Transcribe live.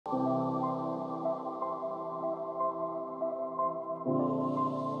Good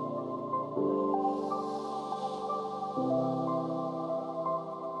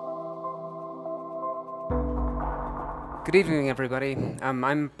evening, everybody.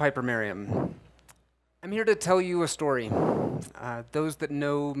 I'm Piper Merriam. I'm here to tell you a story. Those that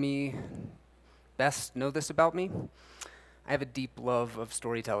know me best know this about me. I have a deep love of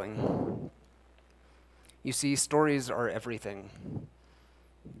storytelling. You see, stories are everything.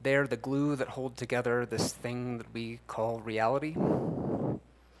 They're the glue that hold together this thing that we call reality.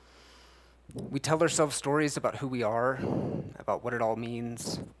 We tell ourselves stories about who we are, about what it all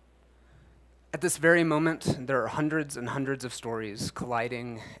means. At this very moment, there are hundreds and hundreds of stories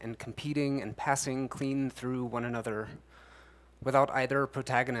colliding and competing and passing clean through one another without either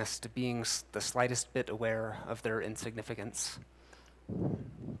protagonist being the slightest bit aware of their insignificance.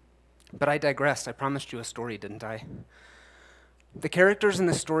 But I digress. I promised you a story, didn't I? The characters in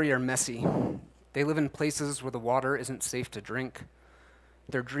this story are messy. They live in places where the water isn't safe to drink.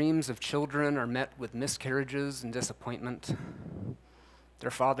 Their dreams of children are met with miscarriages and disappointment.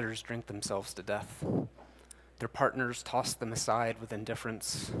 Their fathers drink themselves to death. Their partners toss them aside with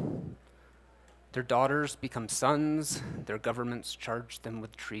indifference. Their daughters become sons. Their governments charge them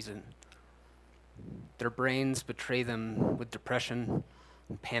with treason. Their brains betray them with depression,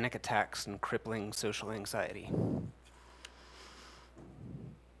 and panic attacks, and crippling social anxiety.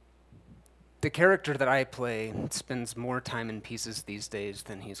 The character that I play spends more time in pieces these days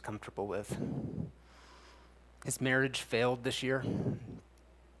than he's comfortable with. His marriage failed this year.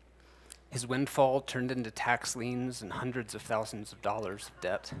 His windfall turned into tax liens and hundreds of thousands of dollars of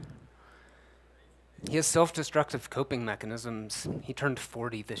debt. He has self-destructive coping mechanisms. He turned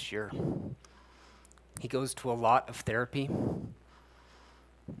 40 this year. He goes to a lot of therapy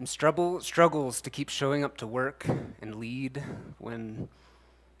and struggles to keep showing up to work and lead when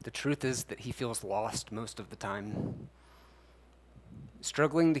the truth is that he feels lost most of the time.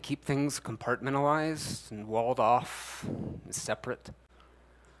 Struggling to keep things compartmentalized and walled off and separate.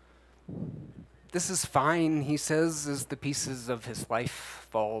 This is fine, he says, as the pieces of his life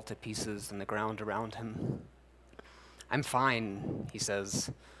fall to pieces in the ground around him. I'm fine, he says,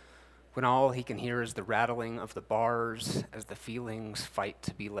 when all he can hear is the rattling of the bars as the feelings fight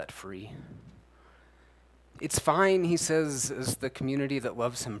to be let free. It's fine, he says, as the community that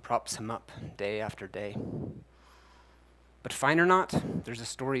loves him props him up day after day. But fine or not, there's a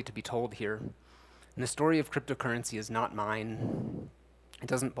story to be told here. And the story of cryptocurrency is not mine. It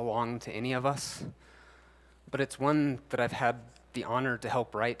doesn't belong to any of us, but it's one that I've had the honor to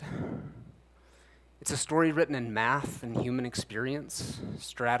help write. It's a story written in math and human experience,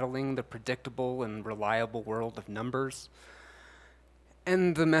 straddling the predictable and reliable world of numbers,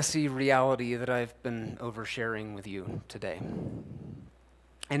 and the messy reality that I've been oversharing with you today.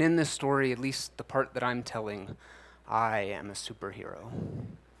 And in this story, at least the part that I'm telling, I am a superhero.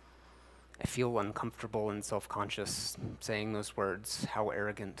 I feel uncomfortable and self-conscious saying those words, how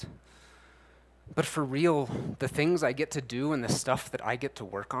arrogant. But for real, the things I get to do and the stuff that I get to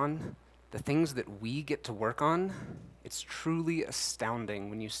work on, the things that we get to work on, it's truly astounding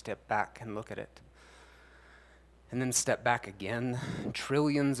when you step back and look at it. And then step back again,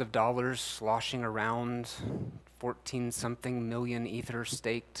 trillions of dollars sloshing around, 14-something million ether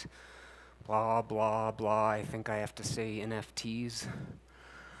staked, blah, blah, blah, I think I have to say NFTs.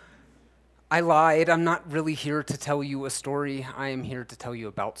 I lied. I'm not really here to tell you a story. I am here to tell you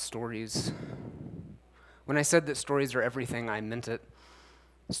about stories. When I said that stories are everything, I meant it.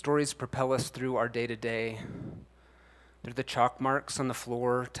 Stories propel us through our day-to-day. They're the chalk marks on the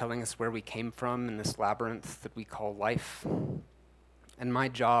floor telling us where we came from in this labyrinth that we call life. And my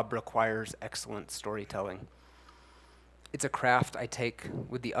job requires excellent storytelling. It's a craft I take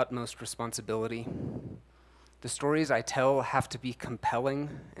with the utmost responsibility. The stories I tell have to be compelling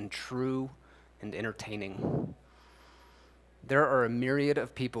and true and entertaining. There are a myriad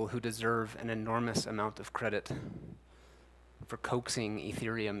of people who deserve an enormous amount of credit for coaxing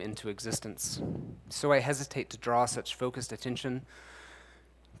Ethereum into existence. So I hesitate to draw such focused attention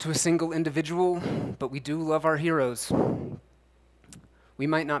to a single individual, but we do love our heroes. We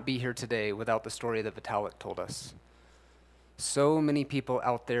might not be here today without the story that Vitalik told us. So many people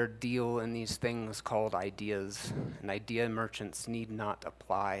out there deal in these things called ideas, and idea merchants need not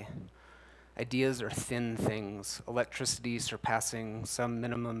apply. Ideas are thin things, electricity surpassing some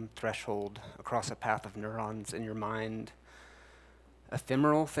minimum threshold across a path of neurons in your mind.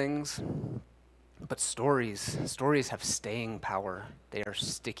 Ephemeral things, but stories have staying power. They are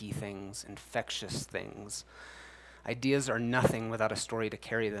sticky things, infectious things. Ideas are nothing without a story to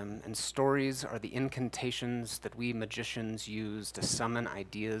carry them, and stories are the incantations that we magicians use to summon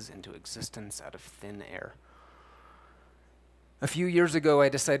ideas into existence out of thin air. A few years ago, I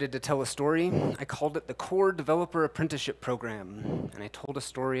decided to tell a story. I called it the Core Developer Apprenticeship Program, and I told a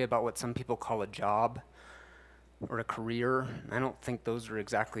story about what some people call a job or a career. I don't think those are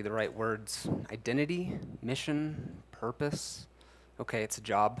exactly the right words. Identity, mission, purpose. Okay, it's a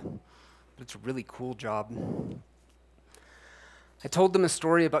job, but it's a really cool job. I told them a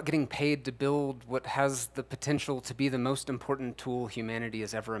story about getting paid to build what has the potential to be the most important tool humanity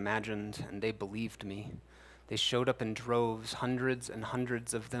has ever imagined, and they believed me. They showed up in droves, hundreds and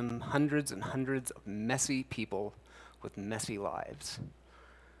hundreds of them, hundreds and hundreds of messy people with messy lives.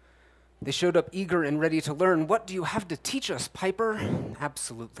 They showed up eager and ready to learn. What do you have to teach us, Piper?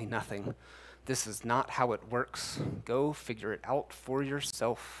 Absolutely nothing. This is not how it works. Go figure it out for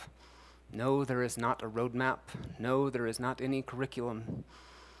yourself. No, there is not a roadmap. No, there is not any curriculum.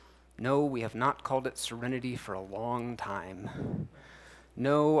 No, we have not called it serenity for a long time.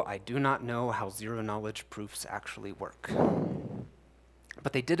 No, I do not know how zero-knowledge proofs actually work.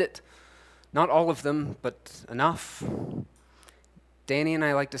 But they did it. Not all of them, but enough. Danny and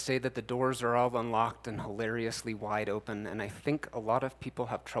I like to say that the doors are all unlocked and hilariously wide open, and I think a lot of people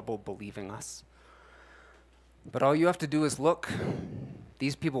have trouble believing us. But all you have to do is look.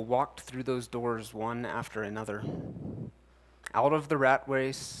 These people walked through those doors one after another. Out of the rat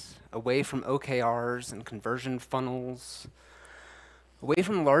race, away from OKRs and conversion funnels, away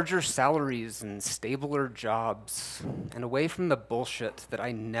from larger salaries and stabler jobs, and away from the bullshit that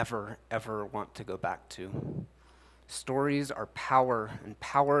I never, ever want to go back to. Stories are power, and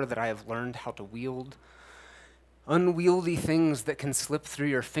power that I have learned how to wield. Unwieldy things that can slip through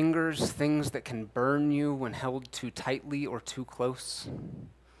your fingers, things that can burn you when held too tightly or too close.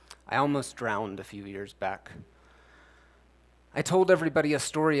 I almost drowned a few years back. I told everybody a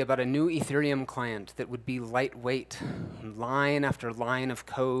story about a new Ethereum client that would be lightweight, line after line of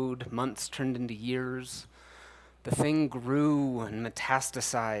code, months turned into years. The thing grew and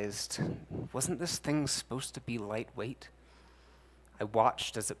metastasized. Wasn't this thing supposed to be lightweight? I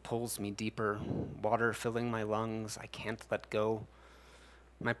watched as it pulls me deeper, water filling my lungs. I can't let go.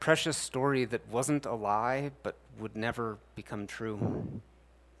 My precious story that wasn't a lie, but would never become true.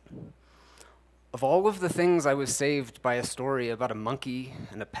 Of all of the things, I was saved by a story about a monkey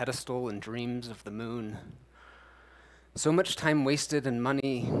and a pedestal and dreams of the moon. So much time wasted and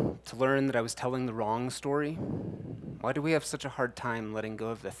money to learn that I was telling the wrong story. Why do we have such a hard time letting go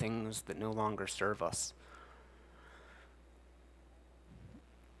of the things that no longer serve us?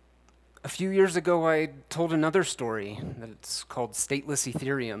 A few years ago, I told another story that's called Stateless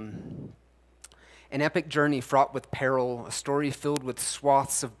Ethereum. An epic journey fraught with peril, a story filled with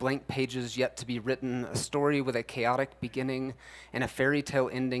swaths of blank pages yet to be written, a story with a chaotic beginning and a fairy tale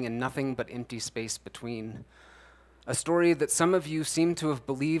ending and nothing but empty space between. A story that some of you seem to have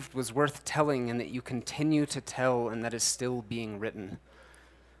believed was worth telling and that you continue to tell and that is still being written.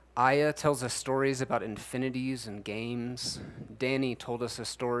 Aya tells us stories about infinities and games. Danny told us a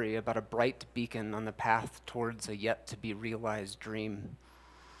story about a bright beacon on the path towards a yet-to-be-realized dream.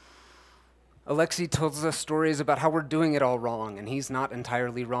 Alexei tells us stories about how we're doing it all wrong, and he's not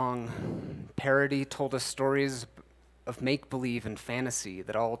entirely wrong. Parody told us stories of make-believe and fantasy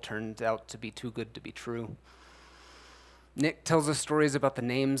that all turned out to be too good to be true. Nick tells us stories about the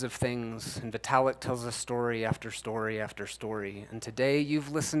names of things, and Vitalik tells us story after story after story. And today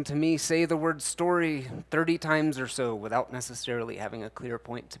you've listened to me say the word story 30 times or so without necessarily having a clear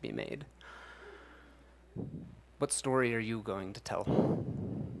point to be made. What story are you going to tell?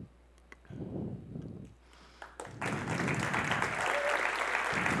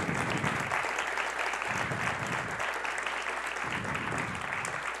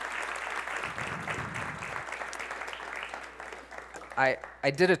 I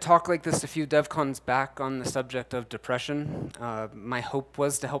did a talk like this a few Devcons back on the subject of depression. My hope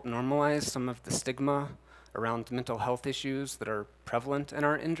was to help normalize some of the stigma around mental health issues that are prevalent in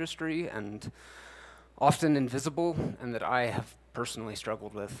our industry and often invisible, and that I have personally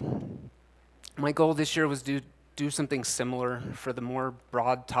struggled with. My goal this year was to do something similar for the more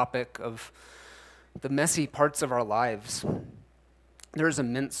broad topic of the messy parts of our lives. There is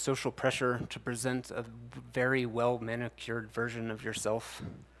immense social pressure to present a very well-manicured version of yourself.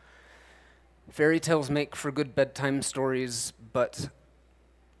 Fairy tales make for good bedtime stories, but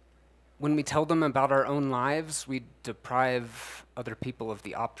when we tell them about our own lives, we deprive other people of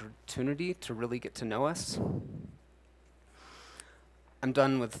the opportunity to really get to know us. I'm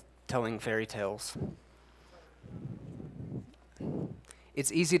done with telling fairy tales.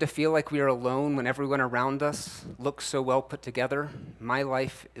 It's easy to feel like we are alone when everyone around us looks so well put together. My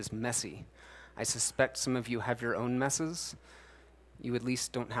life is messy. I suspect some of you have your own messes. You at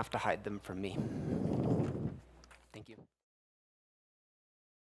least don't have to hide them from me.